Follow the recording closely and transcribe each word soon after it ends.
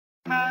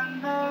I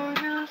know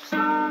you so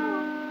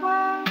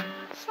well,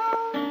 so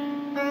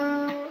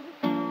well.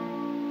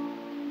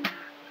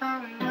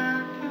 I'm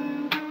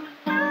letting you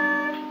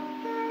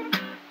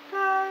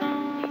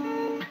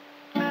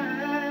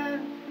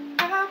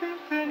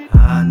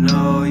I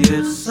know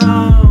you're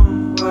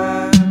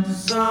somewhere,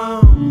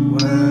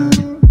 somewhere.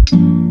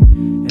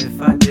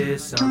 If I did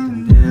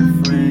something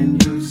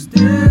different, you'd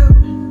still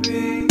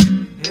be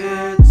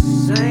here.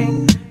 This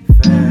ain't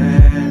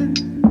fair.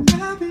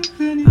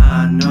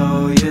 I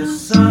know you're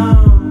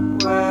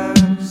somewhere,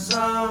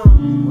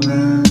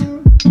 somewhere.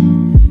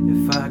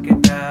 If I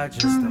could die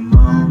just a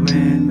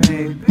moment,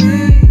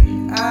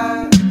 maybe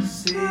I'd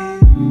see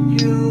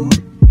you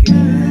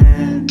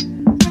again.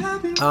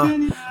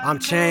 I'm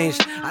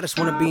changed, I just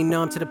wanna be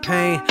numb to the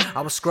pain.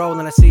 I was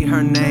scrolling, I see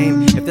her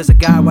name. If there's a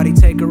guy, why'd he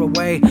take her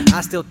away?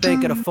 I still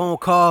think of the phone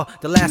call,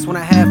 the last one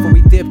I had before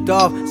we dipped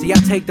off. See, I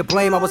take the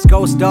blame, I was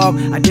ghost dog.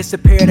 I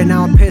disappeared and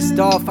now I'm pissed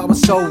off, I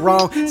was so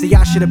wrong. See,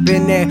 I should've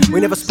been there,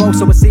 we never spoke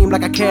so it seemed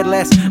like I cared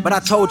less. But I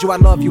told you I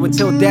love you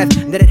until death,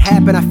 and then it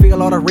happened, I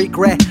feel all the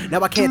regret.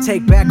 Now I can't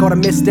take back all the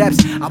missteps,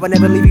 I would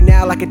never leave you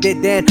now like I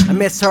did then. I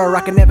miss her,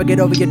 I can never get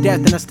over your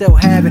death, and I still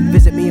haven't.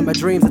 Visit me in my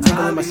dreams, I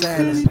tingle in my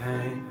sadness.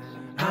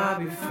 I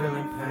be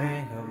feeling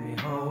pain, help me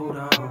hold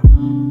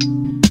on.